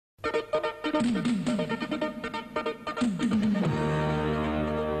When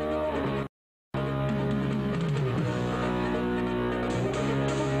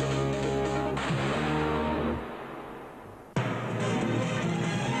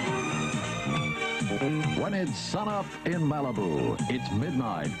it's sun-up in Malibu, it's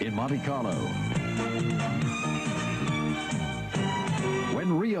midnight in Monte Carlo.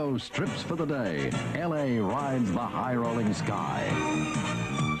 When Rio strips for the day, LA rides the high-rolling sky.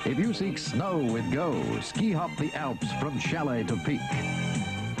 If you seek snow with Go, ski hop the Alps from chalet to peak.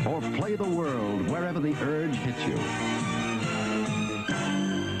 Or play the world wherever the urge hits you.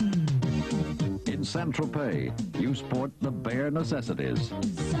 In Saint-Tropez, you sport the bare necessities.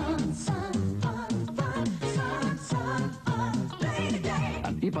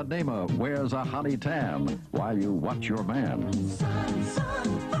 And Ipanema wears a honey tan while you watch your man.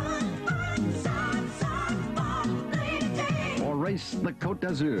 Or race the Côte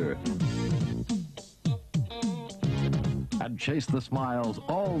d'Azur. And chase the smiles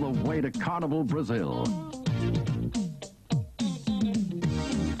all the way to Carnival, Brazil.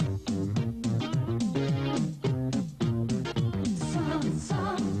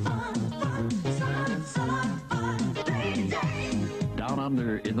 Down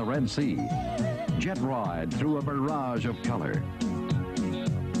under in the Red Sea, jet ride through a mirage of color.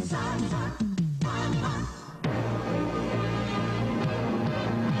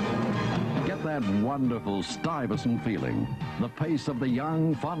 Get that wonderful Stuyvesant feeling, the pace of the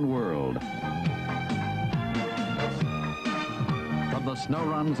young, fun world. From the snow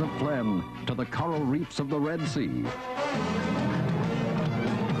runs of Flen to the coral reefs of the Red Sea.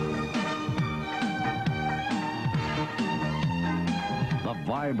 The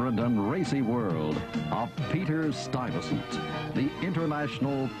vibrant and racy world of Peter Stuyvesant, the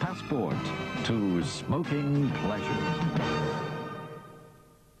international passport to smoking pleasure.